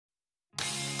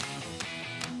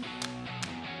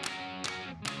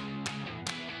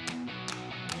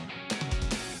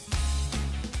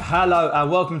Hello and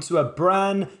welcome to a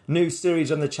brand new series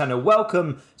on the channel.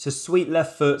 Welcome to Sweet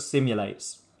Left Foot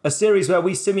Simulates, a series where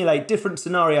we simulate different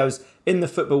scenarios in the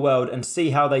football world and see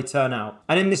how they turn out.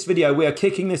 And in this video, we are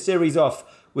kicking this series off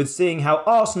with seeing how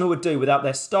Arsenal would do without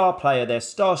their star player, their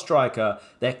star striker,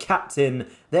 their captain,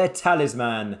 their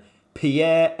talisman,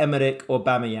 Pierre-Emerick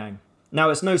Aubameyang. Now,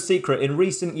 it's no secret, in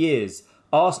recent years,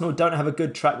 Arsenal don't have a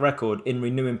good track record in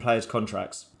renewing players'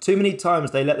 contracts. Too many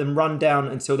times they let them run down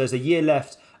until there's a year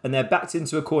left and they're backed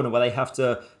into a corner where they have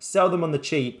to sell them on the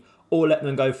cheap or let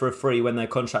them go for a free when their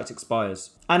contract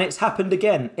expires. And it's happened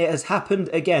again. It has happened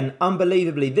again,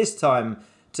 unbelievably, this time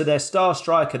to their star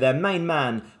striker, their main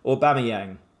man,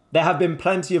 Aubameyang. There have been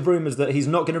plenty of rumours that he's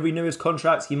not going to renew his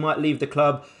contract, he might leave the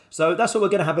club. So that's what we're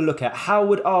going to have a look at. How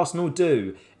would Arsenal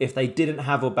do if they didn't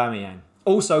have Aubameyang?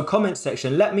 Also, comment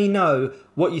section, let me know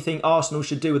what you think Arsenal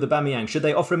should do with Aubameyang. Should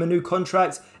they offer him a new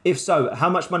contract? If so, how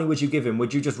much money would you give him?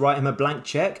 Would you just write him a blank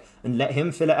cheque and let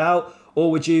him fill it out? Or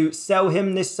would you sell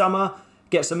him this summer,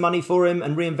 get some money for him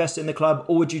and reinvest it in the club?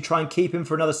 Or would you try and keep him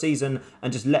for another season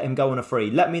and just let him go on a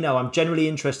free? Let me know. I'm genuinely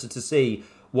interested to see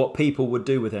what people would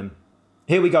do with him.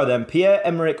 Here we go then.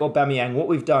 Pierre-Emerick Aubameyang. What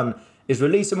we've done is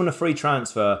release him on a free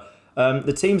transfer.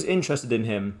 The teams interested in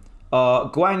him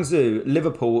are Guangzhou,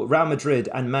 Liverpool, Real Madrid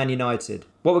and Man United.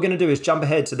 What we're going to do is jump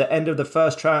ahead to the end of the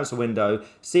first transfer window,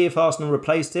 see if Arsenal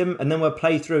replaced him, and then we'll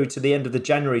play through to the end of the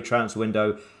January transfer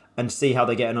window and see how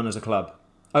they're getting on as a club.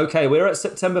 Okay, we're at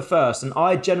September 1st and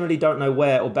I generally don't know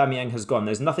where Aubameyang has gone.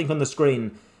 There's nothing on the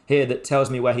screen here that tells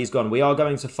me where he's gone. We are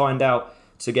going to find out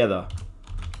together.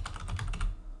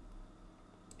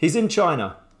 He's in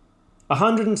China.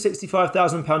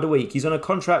 £165,000 a week. He's on a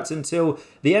contract until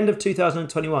the end of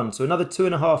 2021, so another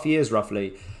 2.5 years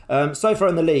roughly. So far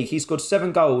in the league, he's scored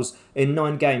 7 goals in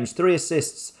 9 games, 3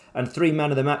 assists and 3 Man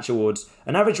of the Match awards.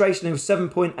 An average rating of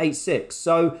 7.86,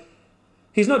 so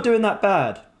he's not doing that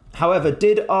bad. However,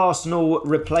 did Arsenal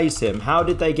replace him? How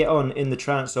did they get on in the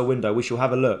transfer window? We shall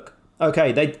have a look.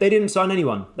 Okay, they didn't sign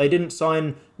anyone. They didn't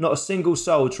sign not a single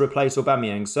soul to replace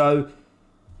Aubameyang, so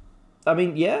I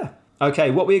mean, yeah.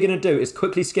 Okay, what we're going to do is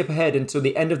quickly skip ahead until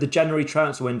the end of the January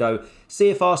transfer window, see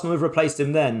if Arsenal have replaced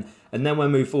him then, and then we'll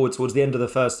move forward towards the end of the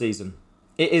first season.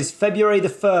 It is February the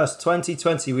 1st,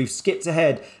 2020. We've skipped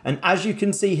ahead, and as you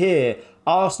can see here,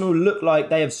 Arsenal look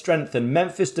like they have strengthened.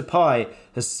 Memphis Depay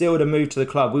has sealed a move to the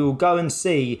club. We will go and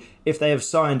see if they have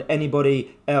signed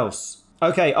anybody else.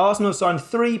 Okay, Arsenal have signed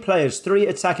 3 players, 3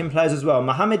 attacking players as well.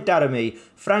 Mohamed Daramy,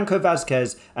 Franco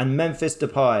Vazquez, and Memphis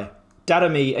Depay.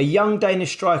 Daramy, a young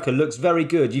Danish striker, looks very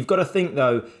good. You've got to think,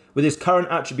 though, with his current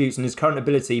attributes and his current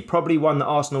ability, probably one that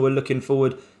Arsenal are looking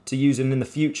forward to using in the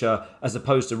future as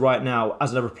opposed to right now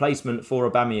as a replacement for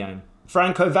Aubameyang.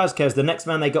 Franco Vazquez, the next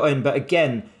man they got in, but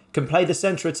again, can play the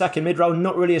centre attacking mid-role,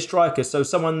 not really a striker, so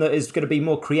someone that is going to be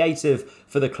more creative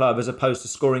for the club as opposed to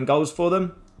scoring goals for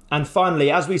them. And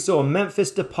finally, as we saw,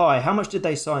 Memphis Depay, how much did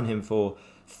they sign him for?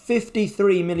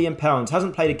 £53 million.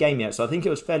 Hasn't played a game yet, so I think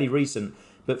it was fairly recent.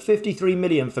 But £53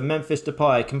 million for Memphis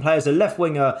Depay, can play as a left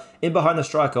winger in behind the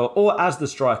striker or as the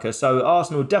striker. So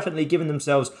Arsenal definitely giving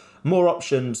themselves more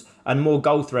options and more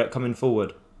goal threat coming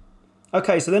forward.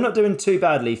 Okay, so they're not doing too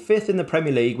badly. 5th in the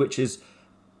Premier League, which is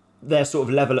their sort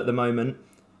of level at the moment.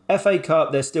 FA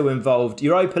Cup, they're still involved.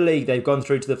 Europa League, they've gone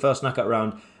through to the first knockout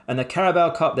round. And the Carabao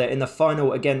Cup, they're in the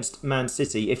final against Man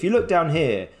City. If you look down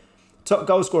here, top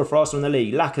goal scorer for Arsenal in the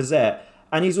league, Lacazette.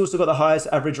 And he's also got the highest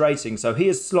average rating, so he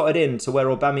has slotted in to where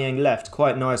Aubameyang left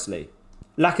quite nicely.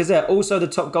 Lacazette, also the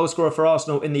top goal scorer for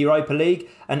Arsenal in the Europa League,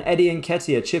 and Eddie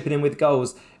Nketiah chipping in with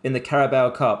goals in the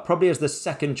Carabao Cup, probably as the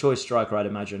second choice striker, I'd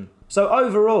imagine. So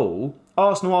overall,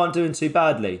 Arsenal aren't doing too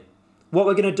badly. What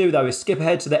we're going to do, though, is skip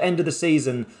ahead to the end of the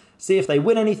season, see if they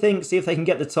win anything, see if they can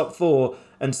get the top 4,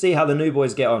 and see how the new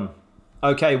boys get on.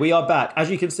 Okay, we are back. As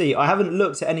you can see, I haven't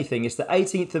looked at anything. It's the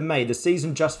 18th of May, the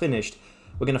season just finished.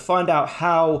 We're going to find out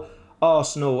how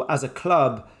Arsenal as a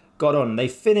club got on. They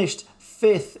finished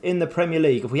 5th in the Premier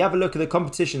League. If we have a look at the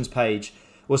competitions page,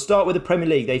 we'll start with the Premier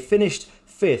League. They finished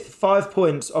 5th, 5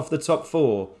 points off the top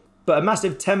 4, but a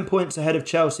massive 10 points ahead of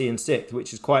Chelsea in 6th,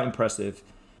 which is quite impressive.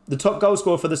 The top goal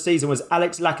scorer for the season was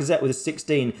Alex Lacazette with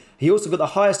 16. He also got the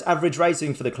highest average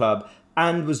rating for the club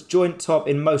and was joint top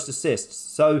in most assists.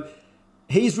 So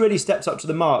he's really stepped up to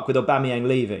the mark with Aubameyang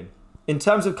leaving. In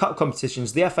terms of cup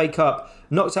competitions, the FA Cup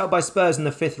knocked out by Spurs in the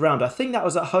 5th round. I think that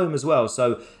was at home as well,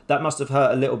 so that must have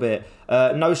hurt a little bit.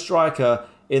 No striker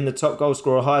in the top goal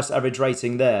scorer, highest average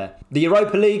rating there. The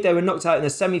Europa League, they were knocked out in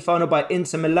the semi-final by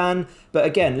Inter Milan. But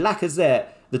again, Lacazette,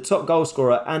 the top goal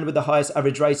scorer and with the highest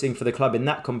average rating for the club in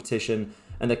that competition.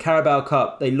 And the Carabao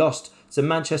Cup, they lost to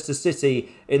Manchester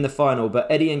City in the final, but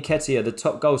Eddie Nketiah, the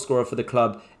top goal scorer for the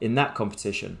club in that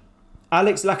competition.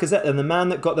 Alex Lacazette, then, the man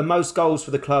that got the most goals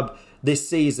for the club this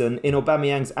season in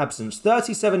Aubameyang's absence.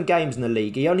 37 games in the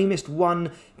league. He only missed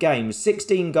one game,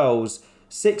 16 goals,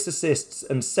 6 assists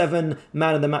and 7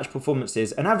 man of the match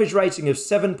performances. An average rating of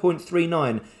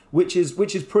 7.39, which is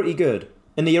pretty good.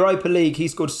 In the Europa League, he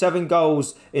scored 7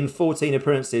 goals in 14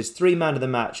 appearances, 3 man of the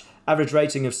match, average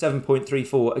rating of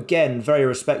 7.34. Again, very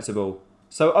respectable.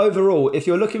 So overall, if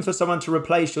you're looking for someone to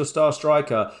replace your star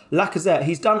striker, Lacazette,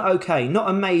 he's done okay, not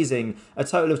amazing. A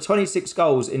total of 26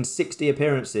 goals in 60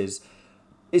 appearances.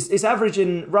 It's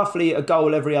averaging roughly a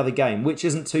goal every other game, which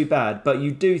isn't too bad. But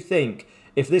you do think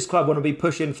if this club want to be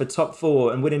pushing for top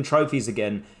 4 and winning trophies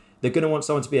again, they're going to want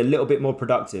someone to be a little bit more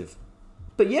productive.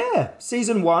 But yeah,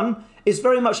 season 1 is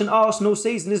very much an Arsenal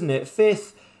season, isn't it?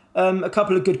 5th, a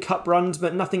couple of good cup runs,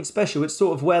 but nothing special. It's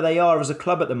sort of where they are as a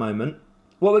club at the moment.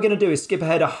 What we're going to do is skip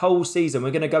ahead a whole season.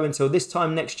 We're going to go until this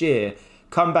time next year,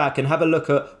 come back and have a look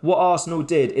at what Arsenal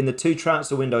did in the 2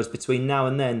 transfer windows between now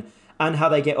and then, and how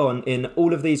they get on in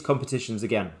all of these competitions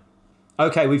again.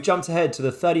 Okay, we've jumped ahead to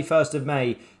the 31st of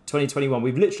May 2021.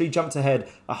 We've literally jumped ahead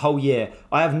a whole year.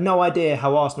 I have no idea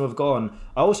how Arsenal have got on.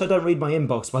 I also don't read my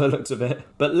inbox by the looks of it.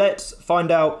 But let's find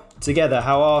out together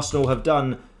how Arsenal have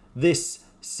done this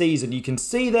season. You can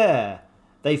see there,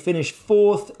 they finished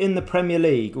 4th in the Premier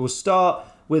League. We'll start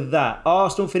with that.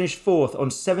 Arsenal finished 4th on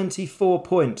 74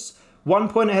 points. 1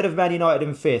 point ahead of Man United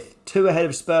in 5th. 2 ahead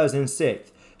of Spurs in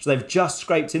 6th. So they've just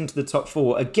scraped into the top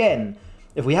 4. Again,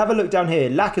 if we have a look down here,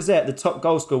 Lacazette, the top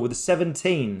goal scorer with a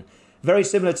 17. Very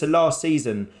similar to last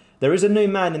season. There is a new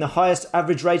man in the highest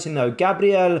average rating though,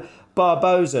 Gabriel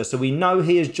Barbosa. So we know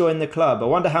he has joined the club. I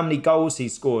wonder how many goals he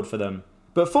scored for them.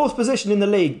 But 4th position in the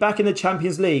league, back in the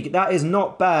Champions League, that is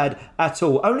not bad at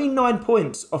all. Only 9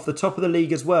 points off the top of the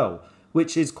league as well,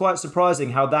 which is quite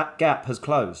surprising how that gap has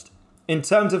closed. In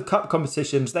terms of cup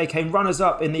competitions, they came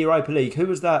runners-up in the Europa League. Who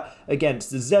was that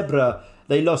against? The Zebra.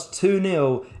 They lost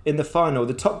 2-0 in the final.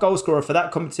 The top goal scorer for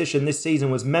that competition this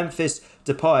season was Memphis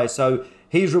Depay. So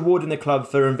he's rewarding the club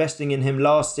for investing in him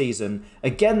last season.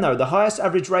 Again, though, the highest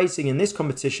average rating in this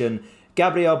competition,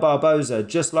 Gabriel Barbosa,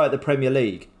 just like the Premier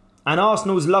League. And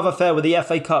Arsenal's love affair with the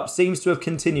FA Cup seems to have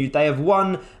continued. They have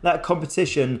won that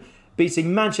competition,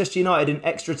 beating Manchester United in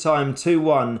extra time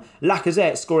 2-1.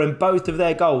 Lacazette scoring both of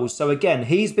their goals. So again,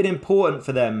 he's been important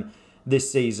for them this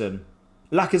season.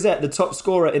 Lacazette, the top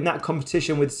scorer in that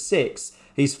competition with 6.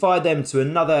 He's fired them to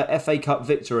another FA Cup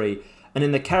victory. And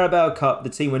in the Carabao Cup, the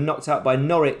team were knocked out by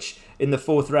Norwich in the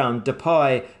 4th round.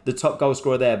 Depay, the top goal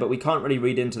scorer there. But we can't really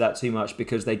read into that too much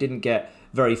because they didn't get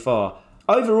very far.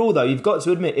 Overall, though, you've got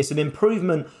to admit it's an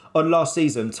improvement on last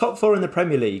season. Top 4 in the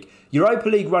Premier League, Europa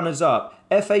League runners-up,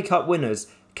 FA Cup winners,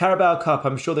 Carabao Cup,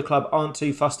 I'm sure the club aren't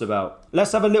too fussed about.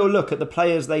 Let's have a little look at the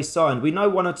players they signed. We know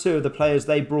 1 or 2 of the players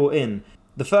they brought in.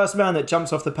 The first man that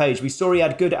jumps off the page, we saw he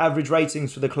had good average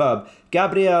ratings for the club.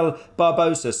 Gabriel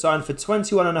Barbosa signed for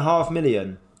 £21.5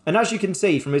 million. And as you can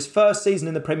see from his first season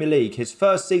in the Premier League, his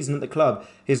first season at the club,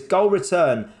 his goal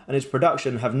return and his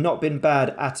production have not been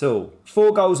bad at all.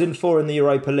 4 goals in 4 in the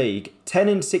Europa League, 10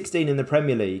 in 16 in the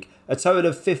Premier League, a total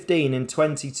of 15 in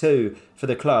 22 for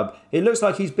the club. It looks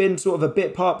like he's been sort of a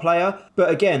bit part player,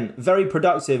 but again, very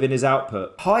productive in his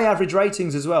output. High average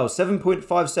ratings as well,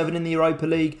 7.57 in the Europa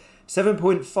League,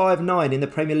 7.59 in the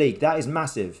Premier League. That is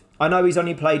massive. I know he's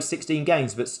only played 16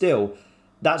 games, but still,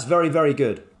 that's very, very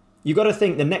good. You've got to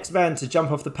think the next man to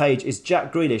jump off the page is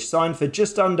Jack Grealish, signed for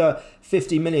just under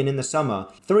 50 million in the summer.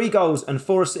 3 goals and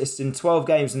 4 assists in 12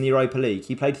 games in the Europa League.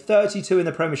 He played 32 in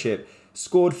the Premiership,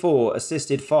 scored 4,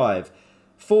 assisted 5.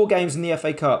 4 games in the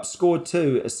FA Cup, scored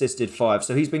 2, assisted 5.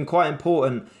 So he's been quite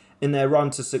important in their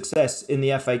run to success in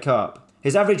the FA Cup.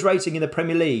 His average rating in the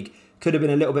Premier League could have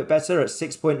been a little bit better at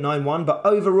 6.91, but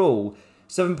overall,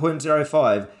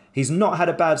 7.05. He's not had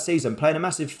a bad season, playing a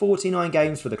massive 49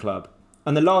 games for the club.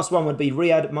 And the last one would be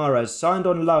Riyad Mahrez, signed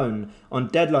on loan on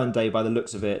deadline day by the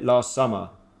looks of it last summer.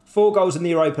 4 goals in the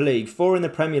Europa League, 4 in the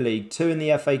Premier League, 2 in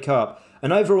the FA Cup.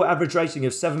 An overall average rating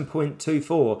of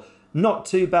 7.24. Not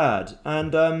too bad.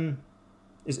 And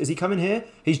is he coming here?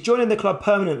 He's joining the club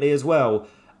permanently as well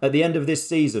at the end of this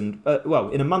season. Well,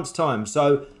 in a month's time.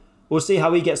 So we'll see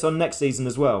how he gets on next season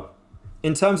as well.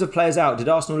 In terms of players out, did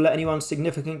Arsenal let anyone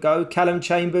significant go? Callum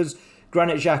Chambers,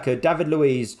 Granit Xhaka, David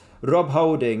Luiz, Rob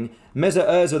Holding, Mesut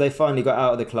Ozil they finally got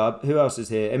out of the club. Who else is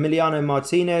here? Emiliano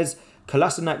Martinez,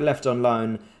 Kolasinac left on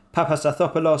loan,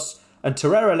 Papastathopoulos, and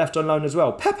Torreira left on loan as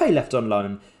well. Pepe left on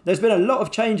loan. There's been a lot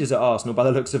of changes at Arsenal by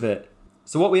the looks of it.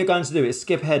 So what we are going to do is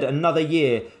skip ahead another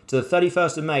year to the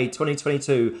 31st of May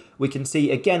 2022. We can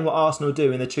see again what Arsenal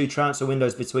do in the 2 transfer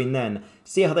windows between then.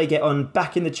 See how they get on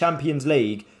back in the Champions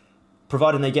League,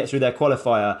 providing they get through their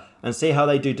qualifier, and see how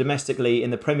they do domestically in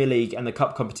the Premier League and the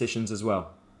Cup competitions as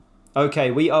well.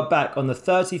 Okay, we are back on the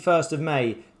 31st of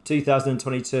May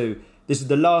 2022. This is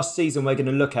the last season we're going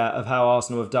to look at of how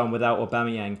Arsenal have done without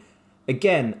Aubameyang.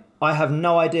 Again, I have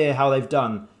no idea how they've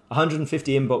done.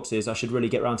 150 inboxes, I should really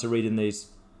get around to reading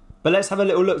these. But let's have a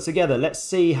little look together. Let's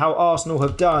see how Arsenal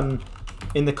have done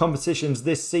in the competitions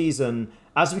this season.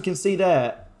 As we can see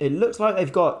there, it looks like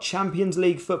they've got Champions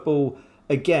League football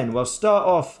again. We'll start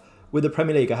off with the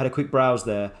Premier League. I had a quick browse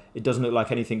there. It doesn't look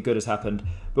like anything good has happened.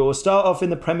 But we'll start off in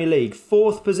the Premier League.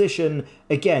 4th position,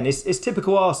 again, it's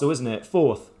typical Arsenal, isn't it?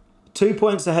 4th. 2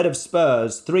 points ahead of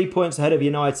Spurs, 3 points ahead of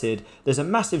United. There's a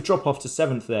massive drop-off to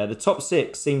 7th there. The top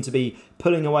 6 seem to be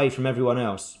pulling away from everyone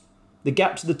else. The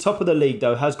gap to the top of the league,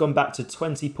 though, has gone back to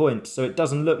 20 points, so it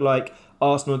doesn't look like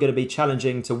Arsenal are going to be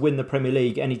challenging to win the Premier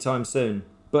League anytime soon.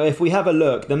 But if we have a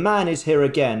look, the man is here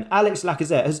again. Alex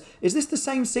Lacazette. Is this the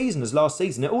same season as last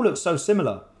season? It all looks so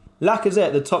similar.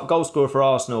 Lacazette, the top goal scorer for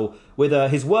Arsenal, with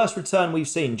his worst return we've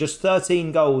seen, just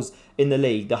 13 goals in the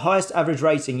league. The highest average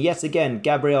rating, yet again,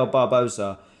 Gabriel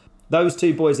Barbosa. Those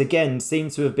 2 boys, again, seem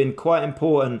to have been quite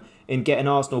important in getting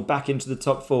Arsenal back into the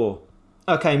top 4.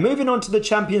 Okay, moving on to the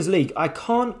Champions League. I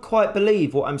can't quite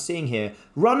believe what I'm seeing here.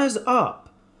 Runners-up.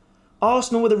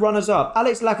 Arsenal were the runners-up.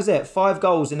 Alex Lacazette, 5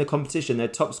 goals in the competition, their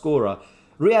top scorer.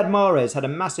 Riyad Mahrez had a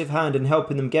massive hand in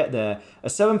helping them get there. A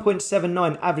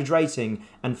 7.79 average rating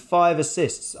and 5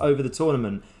 assists over the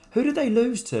tournament. Who did they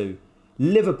lose to?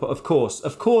 Liverpool, of course.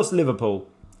 Of course, Liverpool.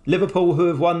 Liverpool, who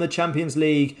have won the Champions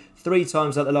League 3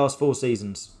 times out the last 4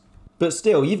 seasons. But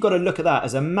still, you've got to look at that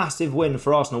as a massive win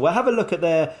for Arsenal. Well, have a look at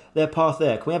their path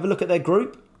there. Can we have a look at their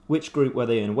group? Which group were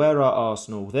they in? Where are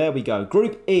Arsenal? There we go.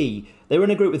 Group E. They were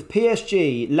in a group with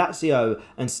PSG, Lazio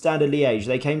and Standard Liège.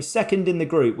 They came second in the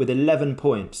group with 11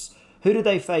 points. Who did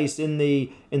they face in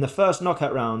the first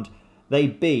knockout round? They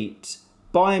beat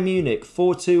Bayern Munich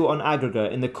 4-2 on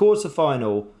aggregate. In the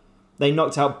quarter-final, they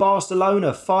knocked out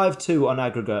Barcelona 5-2 on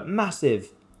aggregate. Massive.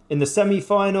 In the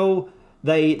semi-final,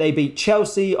 they beat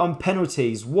Chelsea on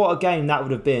penalties. What a game that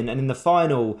would have been. And in the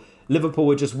final, Liverpool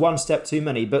were just 1 step too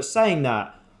many. But saying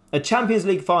that, a Champions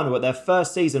League final at their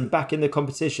first season back in the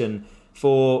competition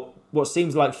for what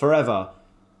seems like forever.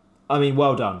 I mean,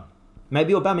 well done.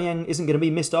 Maybe Aubameyang isn't going to be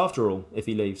missed after all if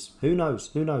he leaves. Who knows?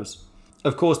 Who knows?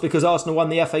 Of course, because Arsenal won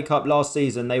the FA Cup last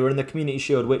season, they were in the Community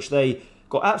Shield, which they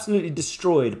got absolutely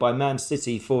destroyed by Man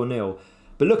City 4-0.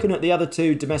 But looking at the other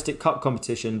 2 domestic cup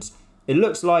competitions, it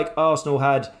looks like Arsenal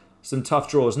had some tough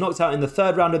draws. Knocked out in the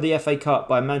 3rd round of the FA Cup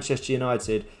by Manchester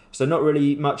United. So not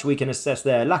really much we can assess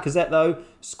there. Lacazette, though,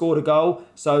 scored a goal.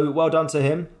 So well done to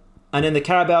him. And in the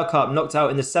Carabao Cup, knocked out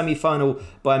in the semi-final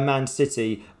by Man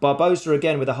City. Barbosa,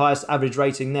 again, with the highest average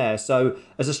rating there. So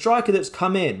as a striker that's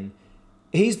come in,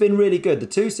 he's been really good. The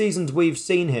 2 seasons we've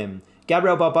seen him,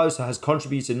 Gabriel Barbosa has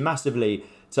contributed massively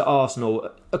to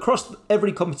Arsenal across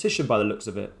every competition by the looks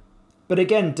of it. But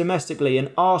again, domestically,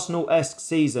 an Arsenal-esque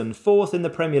season. 4th in the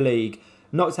Premier League.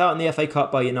 Knocked out in the FA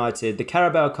Cup by United. The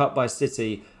Carabao Cup by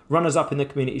City. Runners-up in the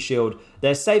Community Shield.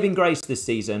 Their saving grace this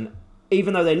season,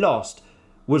 even though they lost,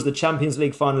 was the Champions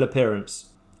League final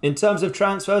appearance. In terms of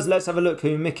transfers, let's have a look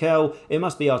who it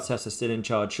must be Arteta still in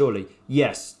charge, surely.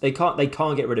 Yes, they can't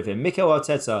get rid of him. Mikel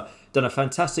Arteta done a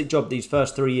fantastic job these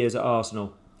first 3 years at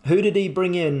Arsenal. Who did he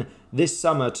bring in this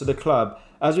summer to the club?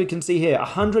 As we can see here,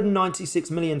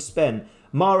 196 million spent.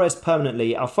 Mahrez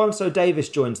permanently. Alphonso Davies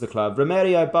joins the club.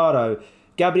 Romario Barro,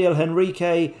 Gabriel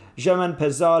Henrique, Germain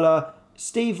Pezzala,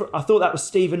 I thought that was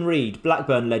Stephen Reed,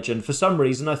 Blackburn legend. For some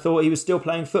reason, I thought he was still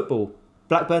playing football.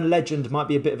 Blackburn legend might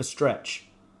be a bit of a stretch.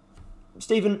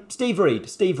 Steve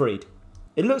Reed.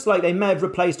 It looks like they may have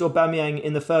replaced Aubameyang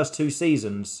in the first 2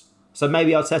 seasons. So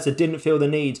maybe Arteta didn't feel the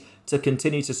need to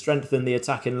continue to strengthen the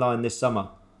attacking line this summer.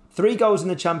 3 goals in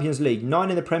the Champions League, 9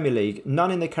 in the Premier League,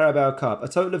 none in the Carabao Cup. A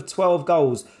total of 12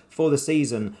 goals for the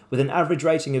season with an average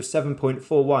rating of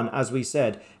 7.41, as we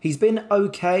said. He's been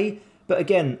okay, but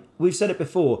again, we've said it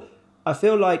before. I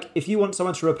feel like if you want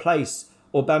someone to replace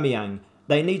Aubameyang,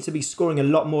 they need to be scoring a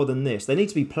lot more than this. They need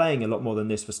to be playing a lot more than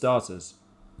this for starters.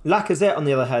 Lacazette, on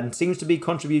the other hand, seems to be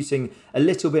contributing a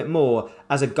little bit more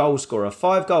as a goal scorer.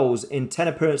 5 goals in 10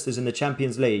 appearances in the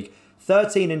Champions League,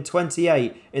 13 in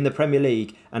 28 in the Premier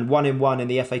League, and 1 in 1 in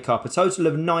the FA Cup. A total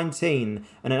of 19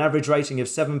 and an average rating of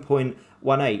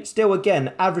 7.18. Still,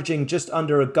 again, averaging just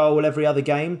under a goal every other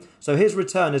game. So his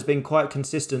return has been quite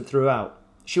consistent throughout.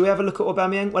 Should we have a look at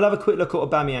Aubameyang? We'll have a quick look at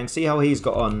Aubameyang, see how he's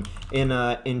got on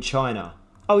in China.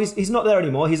 Oh, he's not there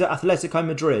anymore. He's at Atletico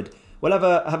Madrid. We'll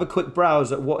have a quick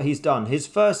browse at what he's done. His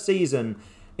first season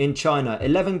in China,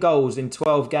 11 goals in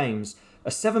 12 games, a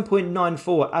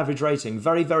 7.94 average rating,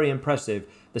 very, very impressive.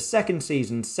 The second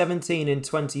season, 17 in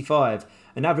 25,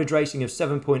 an average rating of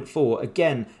 7.4,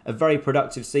 again, a very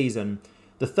productive season.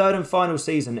 The third and final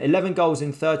season, 11 goals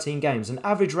in 13 games, an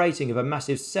average rating of a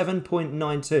massive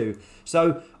 7.92.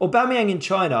 So Aubameyang in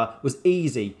China was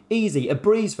easy, a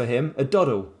breeze for him, a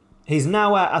doddle. He's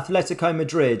now at Atletico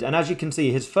Madrid, and as you can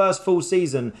see, his first full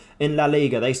season in La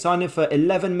Liga, they signed him for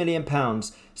 £11 million,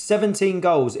 17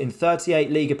 goals in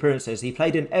 38 league appearances. He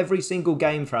played in every single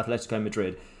game for Atletico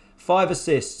Madrid. 5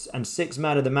 assists and 6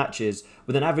 man of the matches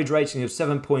with an average rating of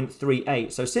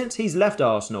 7.38. So since he's left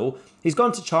Arsenal, he's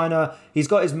gone to China, he's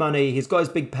got his money, he's got his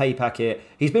big pay packet,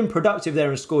 he's been productive there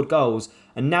and scored goals,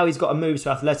 and now he's got to move to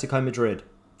Atletico Madrid.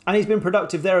 And he's been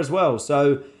productive there as well,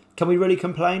 so can we really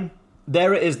complain?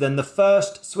 There it is then, the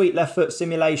first sweet left foot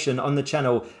simulation on the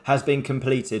channel has been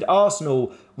completed.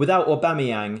 Arsenal without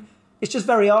Aubameyang, it's just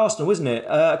very Arsenal, isn't it?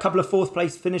 A couple of fourth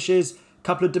place finishes, a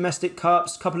couple of domestic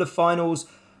cups, a couple of finals.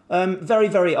 Very,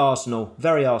 very Arsenal.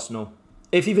 Very Arsenal.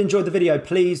 If you've enjoyed the video,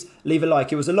 please leave a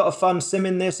like. It was a lot of fun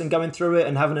simming this and going through it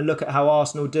and having a look at how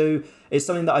Arsenal do. It's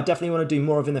something that I definitely want to do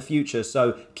more of in the future,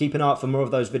 so keep an eye out for more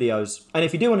of those videos. And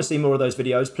if you do want to see more of those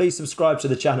videos, please subscribe to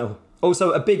the channel.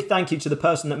 Also, a big thank you to the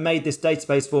person that made this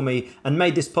database for me and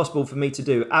made this possible for me to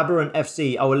do, Aberrant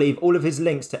FC. I will leave all of his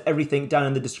links to everything down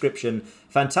in the description.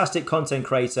 Fantastic content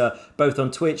creator, both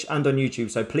on Twitch and on YouTube,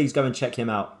 so please go and check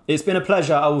him out. It's been a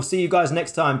pleasure. I will see you guys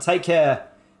next time. Take care.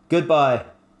 Goodbye.